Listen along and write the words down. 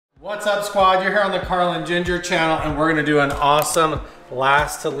What's up, squad? You're here on the Carl and Jinger channel, and we're gonna do an awesome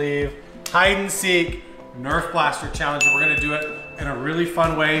last to leave hide and seek Nerf blaster challenge. We're gonna do it in a really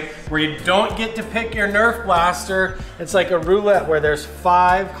fun way where you don't get to pick your Nerf blaster. It's like a roulette where there's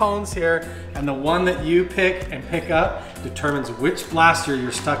 5 cones here, and the one that you pick and pick up determines which blaster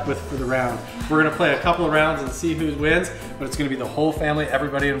you're stuck with for the round. We're gonna play a couple of rounds and see who wins, but it's gonna be the whole family,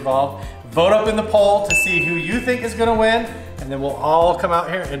 everybody involved. Vote up in the poll to see who you think is gonna win, and then we'll all come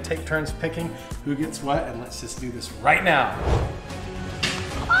out here and take turns picking who gets what, and let's just do this right now.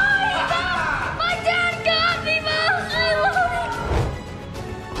 My dad got me, Mom! I love it!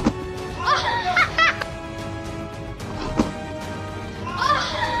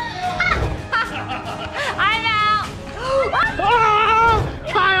 I'm out!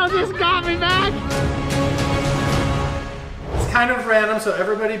 Kyle just got me back! It's kind of random, so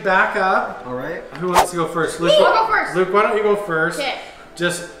everybody back up. All right. Who wants to go first? Luke, I'll go first. Luke, why don't you go first? Okay.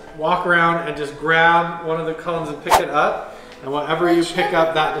 Just walk around and just grab one of the cones and pick it up. And whatever you pick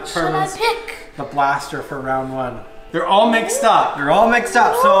up, that determines the blaster for round 1. They're all mixed up. They're all mixed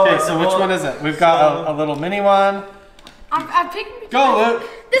up. So, Okay, so which one is it? We've got a little mini one. I'm picking. Go, Luke.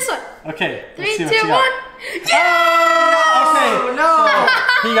 This one. Okay. 3, 2, 1. Yeah! Okay. no.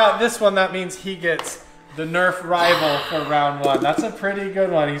 So he got this one. That means he gets the Nerf rival for round 1. That's a pretty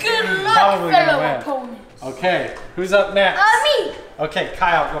good one. He's Good luck, probably fellow gonna win. opponents. Okay. Who's up next? Me. Okay,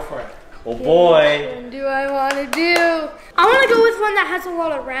 Kyle, go for it. Oh boy. What do I want to do? I want to go with one that has a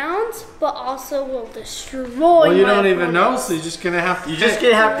lot of rounds, but also will destroy. Well, you my don't even know, opponents. so you're just gonna have to. You're just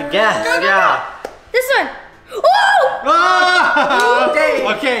gonna have to guess. No. Yeah. This one. Oh! Ah! Okay.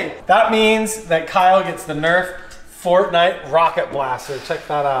 Okay, that means that Kyle gets the Nerf Fortnite Rocket Blaster. Check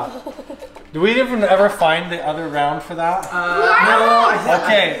that out. Do we even ever find the other round for that? No.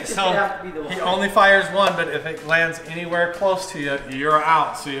 Okay, so he only fires one, but if it lands anywhere close to you, you're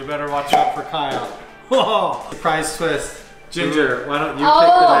out. So you better watch out for Kyle. Whoa! Surprise twist. Ginger, why don't you pick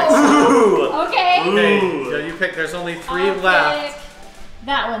the next one? Okay. Okay, so you pick. There's only 3 left.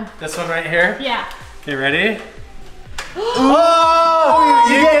 That one. This one right here? Yeah. Okay, ready? Oh!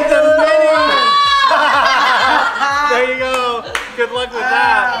 You get the mini! There you go. Good luck with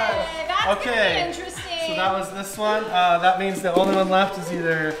that. Okay. Interesting. So that was this one. That means the only one left is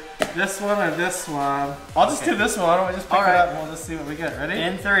either this one or this one. I'll just do this one. Why don't we just pick it up and we'll just see what we get. Ready?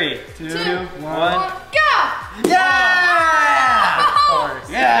 In 3, 2, 1. Go! Yeah! Of course.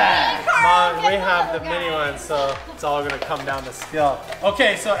 Yeah! Come on, we have the mini one, so it's all gonna come down to skill.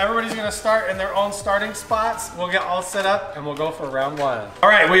 Okay, so everybody's gonna start in their own starting spots. We'll get all set up and we'll go for round 1. All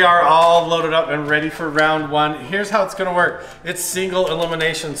right, we are all loaded up and ready for round 1. Here's how it's gonna work. It's single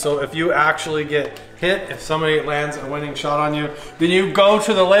elimination, so if you actually get hit, if somebody lands a winning shot on you, then you go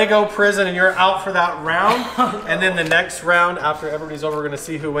to the Lego prison and you're out for that round. And then the next round, after everybody's over, we're gonna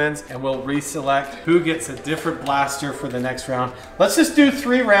see who wins and we'll reselect who gets a different blaster for the next round. Let's just do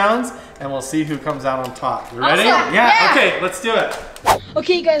 3 rounds and we'll see who comes out on top. You ready? Awesome. Yeah. Okay, let's do it.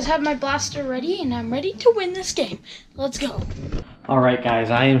 Okay, you guys have my blaster ready, and I'm ready to win this game. Let's go. Alright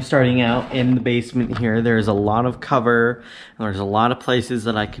guys, I am starting out in the basement here. There's a lot of cover, and there's a lot of places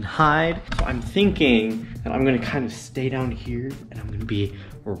that I can hide. So I'm thinking that I'm gonna kind of stay down here, and I'm gonna be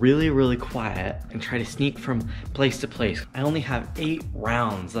really quiet and try to sneak from place to place. I only have 8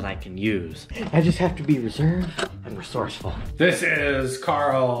 rounds that I can use. I just have to be reserved and resourceful. This is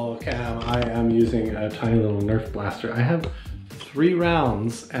Carl Cam. I am using a tiny little Nerf blaster. I have 3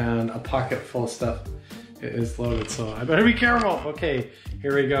 rounds and a pocket full of stuff. It is loaded, so I better be careful. Okay,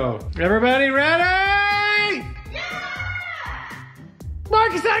 here we go. Everybody ready? Yeah!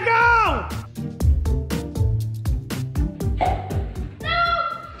 Mark, set, go!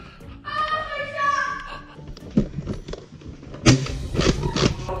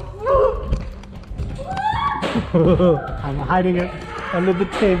 I'm hiding it under the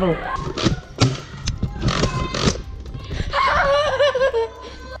table.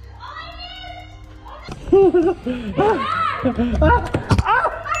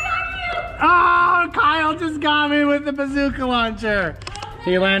 Oh, Kyle just got me with the bazooka launcher.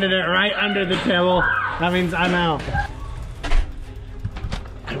 He landed it right under the table. That means I'm out.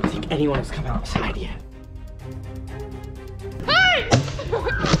 I don't think anyone's come outside yet. Hey!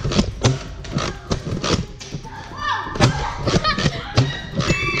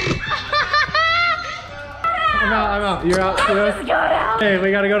 I'm out. You're out too. Hey,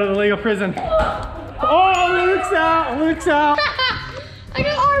 we gotta go to the legal prison. Oh, Luke's out. Luke's out. I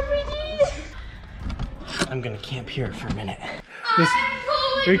got RPGs. I'm gonna camp here for a minute.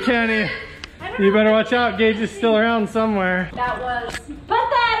 We can't even. You better watch out. Gage is still around somewhere. That was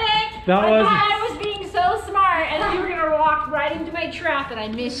pathetic. That I was. thought I was being so smart and you were gonna walk walked right into my trap and I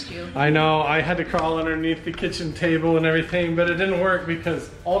missed you. I know, I had to crawl underneath the kitchen table and everything, but it didn't work because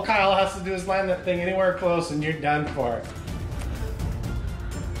all Kyle has to do is land that thing anywhere close and you're done for it.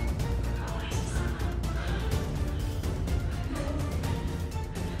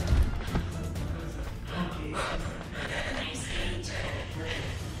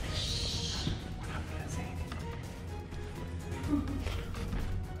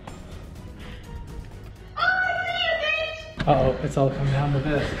 Uh-oh, it's all come down to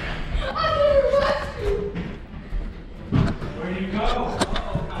this. Where do you go?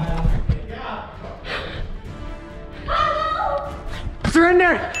 Uh-oh, Kyle. Yeah.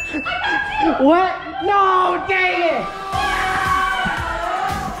 Surrender! What? No, dang it!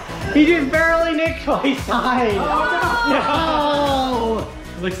 He just barely nicked my side. No!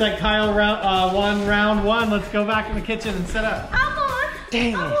 Looks like Kyle won round one. Let's go back in the kitchen and set up. I'm on.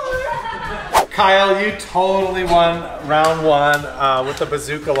 Dang it. Kyle, you totally won round one with the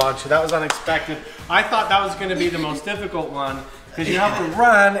bazooka launcher. That was unexpected. I thought that was going to be the most difficult one because you have to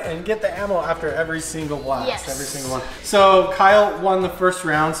run and get the ammo after every single blast. Yes. Every single one. So Kyle won the first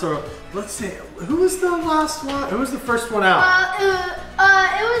round. So let's see, who was the last one? Who was the first one out?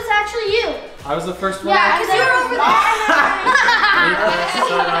 It was actually you. I was the first one Yeah, out? because you were over there.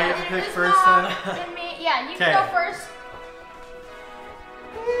 So I get to pick first then? And me, yeah, you Okay. can go first.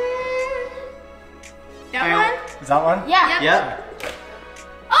 That one? Is that one? Yeah. Yep. Okay,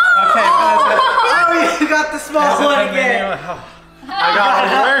 Oh, you got the small one again. I got a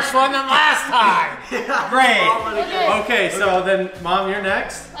worse one than last time. Great. Okay. Okay, so then, Mom, you're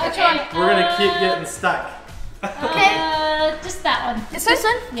next. Which one? We're gonna keep getting stuck. Okay. Just that one. This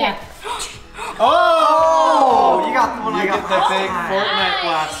one? Yeah. Oh! You got the one I You got get the big last time. Fortnite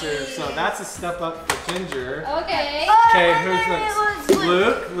blaster. So that's a step up for Ginger. Okay. Okay, and who's then next? it was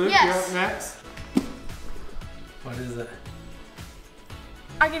Luke. Luke, Yes. you're up next. What is it?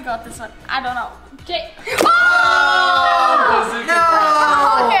 I can go with this one. I don't know. Okay. Bazooka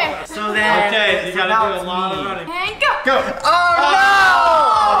blaster. Okay. So then, Okay, you so gotta now do a it's lot of me. running. And go. Go!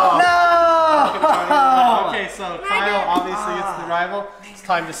 Oh no! Okay, so Kyle obviously gets the rival. It's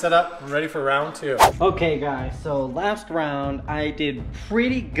time to set up. We're ready for round two. Okay guys, so last round I did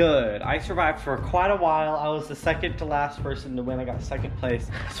pretty good. I survived for quite a while. I was the second to last person to win. I got second place.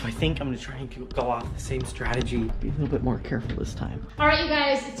 So I think I'm gonna try and go off the same strategy. Be a little bit more careful this time. All right, you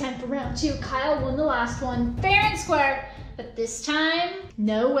guys, it's time for round two. Kyle won the last one, fair and square. But this time,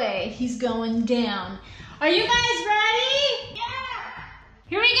 no way, he's going down. Are you guys ready? Yeah!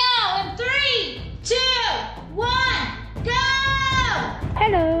 Here we go, in 3, 2, 1, go!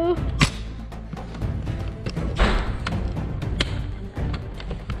 Hello.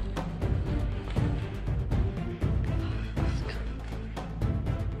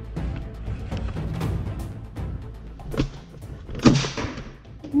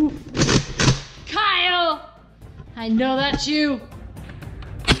 Kyle! I know that's you.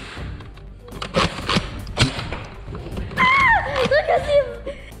 Look at him.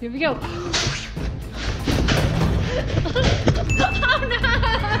 Here we go. Oh no!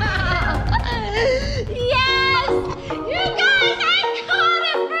 Yes! You guys, I caught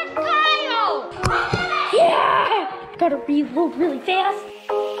it for Kyle! Yeah. Gotta reload really fast.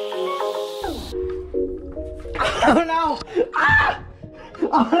 Oh no! Ah!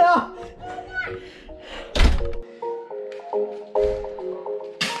 Oh no!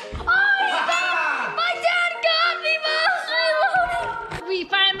 My dad got me, Mom. We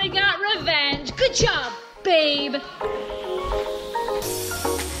finally got revenge. Good job, babe.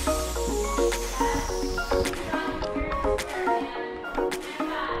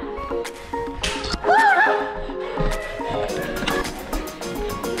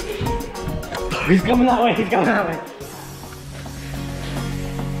 He's coming that way, he's coming that way.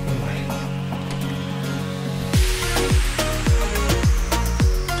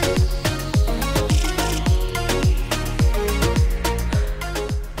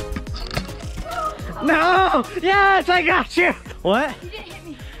 No! Yes, I got you! What? You didn't hit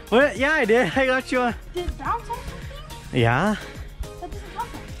me. What? Yeah, I did. I got you. Did it bounce off something? Yeah? That doesn't count.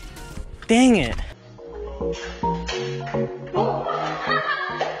 Dang it.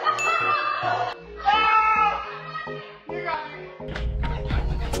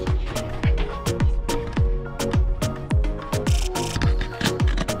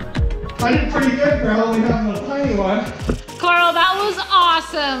 I did pretty good for only having a tiny one. Carl, that was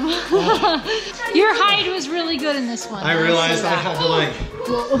awesome. Your hide was really good in this one. I realized I had to like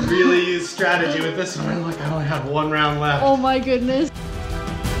Whoa. really use strategy with this one. Look, I only have one round left. Oh my goodness.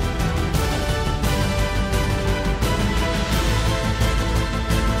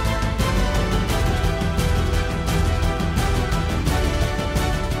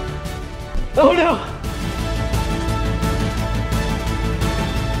 Oh no!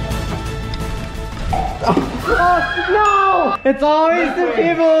 Oh, no! It's always the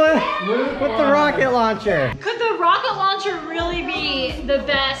people with the rocket launcher. Could the rocket launcher really be the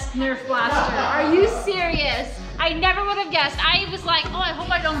best Nerf blaster? Are you serious? I never would have guessed. I was like, oh, I hope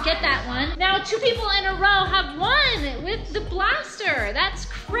I don't get that one. Now 2 people in a row have won with the blaster. That's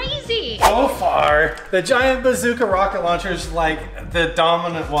crazy. So far, the giant bazooka rocket launcher is like the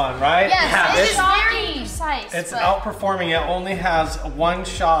dominant one, right? Yes, it's it's very precise. It's but outperforming. It only has 1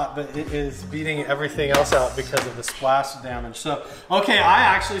 shot, but it is beating everything else out because of the splash damage. So, okay, I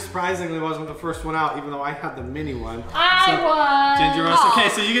actually surprisingly wasn't the first one out, even though I had the mini one. I won. Ginger Rose. Okay,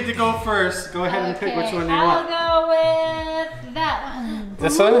 so you get to go first. Go ahead and pick which one you want. I'll go with that one.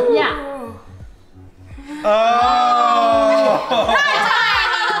 This one? Yeah. Oh!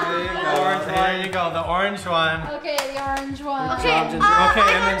 There you go, the orange one. Okay, the orange one. Okay, Okay, I and got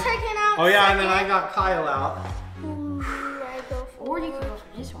then, taken out. oh yeah, and then I got Kyle out. Ooh, I go for Or you could go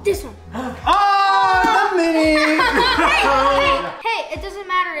for this one. this one. Oh, the mini! Hey, it doesn't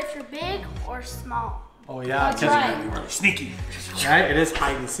matter if you're big or small. Oh yeah, That's because right. you're really sneaky. Right? It is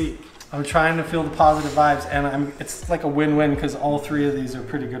hide and seek. I'm trying to feel the positive vibes, and it's like a win-win because all 3 of these are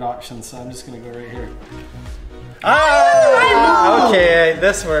pretty good options. So I'm just gonna go right here. Oh, okay,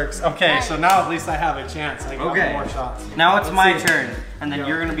 this works. Okay, so now at least I have a chance. I got Okay. more shots. Now it's Let's my see. turn, and then Yeah.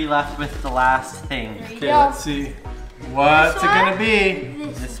 you're gonna be left with the last thing. Okay, let's see. What's it gonna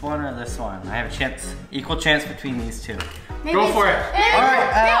be? This one or this one? I have a chance, equal chance between these 2. Maybe Go for it. Maybe, All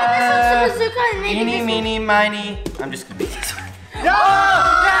right, maybe this one's the bazooka and maybe Eeny, this meeny, miny. I'm just gonna be this one.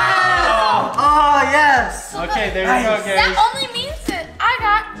 Oh! Oh, yes! Okay, there you Nice. go, guys. That only means that I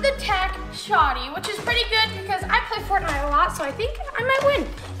got the tech shoddy, which is pretty good because I play Fortnite a lot, so I think I might win.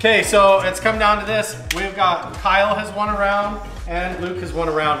 Okay, so it's come down to this. We've got Kyle has won a round and Luke has won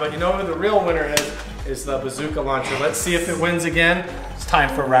a round, but you know who the real winner is the bazooka launcher. Let's see if it wins again. It's time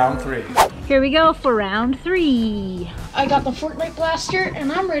for round 3. Here we go for round 3. I got the Fortnite blaster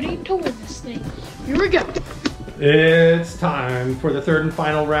and I'm ready to win this thing. Here we go. It's time for the 3rd and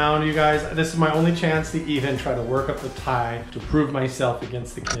final round, you guys. This is my only chance to even try to work up the tie to prove myself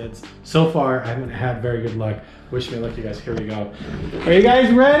against the kids. So far, I haven't had very good luck. Wish me luck, you guys. Here we go. Are you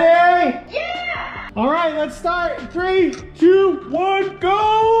guys ready? Yeah! All right, let's start. 3, 2, 1,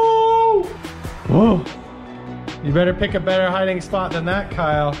 go! Whoa. You better pick a better hiding spot than that,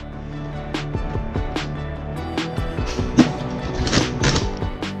 Kyle.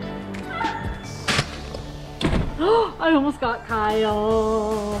 I almost got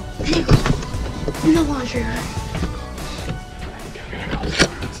Kyle. No launcher.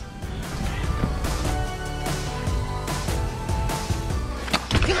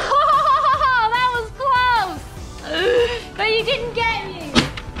 That was close. But you didn't get me.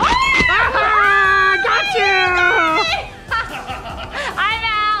 Got you. I'm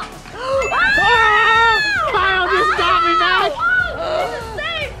out. Kyle just got me back.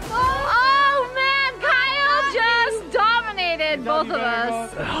 Oh man, Kyle just dominated both of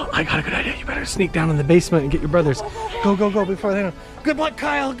us. Oh, I got a good idea. You better sneak down in the basement and get your brothers. Go, go, go before they know. Good luck,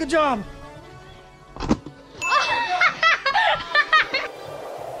 Kyle. Good job.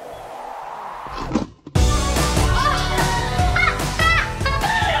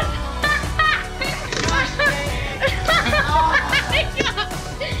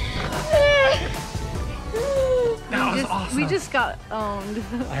 That was awesome. We just got owned.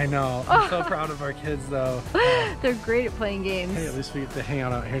 I know. I'm so proud of our kids, though. They're great at playing games. Hey, at least we get to hang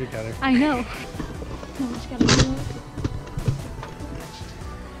out here together. I know.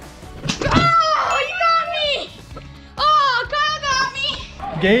 Oh, you got me! Oh, Kyle got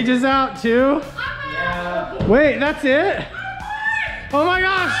me! Gage is out too. Yeah. Wait, that's it? Oh my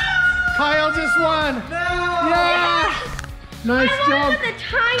gosh! Kyle just won. No. Yeah. Nice job. The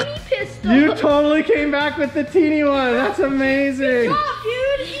tiny pistol. You totally came back with the teeny one. That's amazing.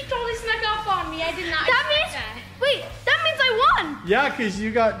 Oh, dude, he totally snuck up on me. I did not. That means, wait, that means I won. Yeah, because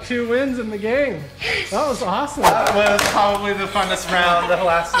you got 2 wins in the game. That was awesome. That was probably the funnest round that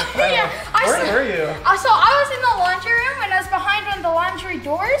lasted. Yeah, Where were you? So I was in the laundry room and I was behind one of the laundry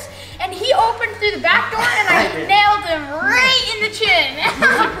doors, and he opened through the back door, and I nailed him right in the chin.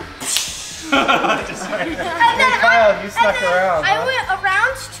 Kyle, you snuck around. I went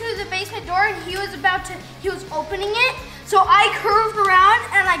around to the basement door, and he was opening it. So I curved around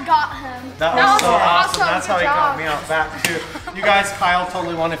and I got him. That was so awesome. awesome. That's how he got me out back too. You guys, Kyle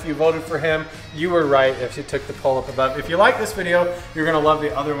totally won if you voted for him. You were right if you took the poll up above. If you like this video, you're gonna love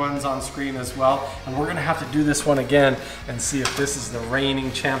the other ones on screen as well. And we're gonna have to do this one again and see if this is the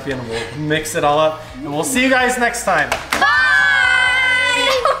reigning champion. We'll mix it all up and we'll see you guys next time. Bye!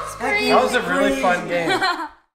 That was a really fun game.